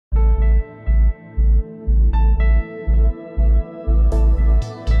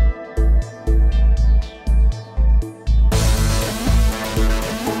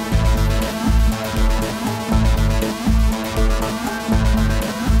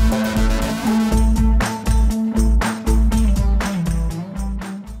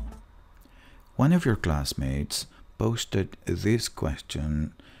One of your classmates posted this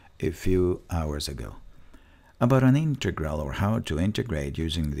question a few hours ago about an integral or how to integrate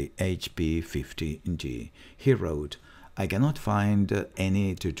using the HP50g. He wrote, I cannot find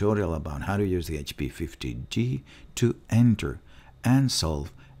any tutorial about how to use the HP50g to enter and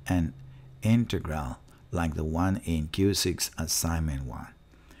solve an integral like the one in Q6 assignment 1.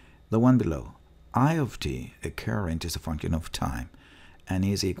 The one below, I of t, a current, is a function of time and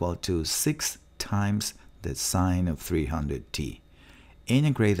is equal to 6 times the sine of 300t.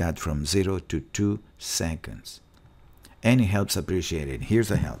 Integrate that from 0 to 2 seconds. Any help's appreciated. Here's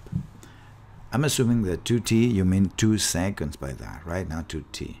the help. I'm assuming that 2t, you mean 2 seconds by that, right? Not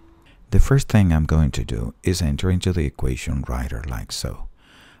 2t. The first thing I'm going to do is enter into the equation writer like so.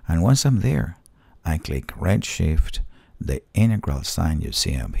 And once I'm there, I click redshift, the integral sign you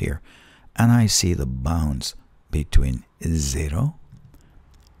see up here, and I see the bounds between 0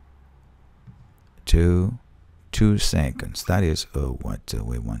 to 2 seconds. That is what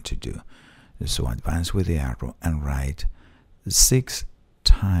we want to do. So advance with the arrow and write 6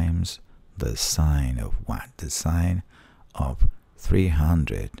 times the sine of what? The sine of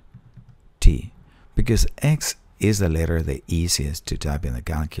 300t. Because x is the letter the easiest to type in the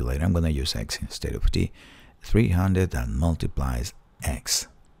calculator. I'm going to use x instead of t. 300 that multiplies x.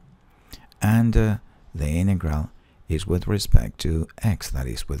 And the integral is with respect to x, that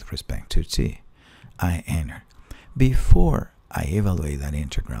is with respect to t. I enter. Before I evaluate that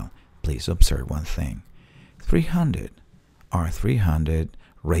integral, please observe one thing. 300 are 300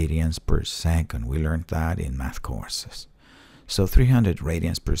 radians per second. We learned that in math courses. So 300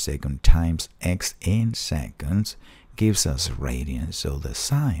 radians per second times x in seconds gives us radians. So the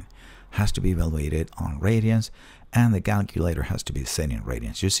sine has to be evaluated on radians and the calculator has to be set in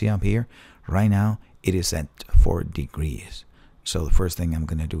radians. You see up here, right now it is at 4 degrees. So the first thing I'm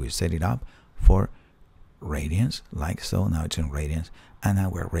going to do is set it up for radians, like so. Now it's in radians, and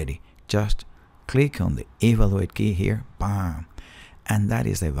now we're ready. Just click on the evaluate key here, bam, and that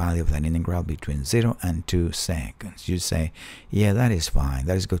is the value of that integral between 0 and 2 seconds. You say, yeah, that is fine,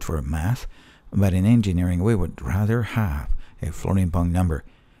 that is good for math, but in engineering we would rather have a floating point number.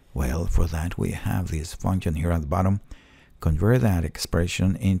 Well, for that we have this function here at the bottom. Convert that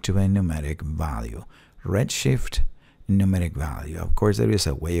expression into a numeric value. Redshift numeric value. Of course, there is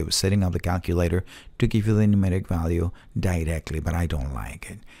a way of setting up the calculator to give you the numeric value directly, but I don't like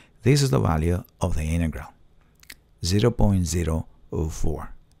it. This is the value of the integral, 0.04.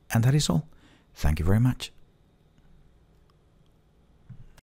 And that is all. Thank you very much.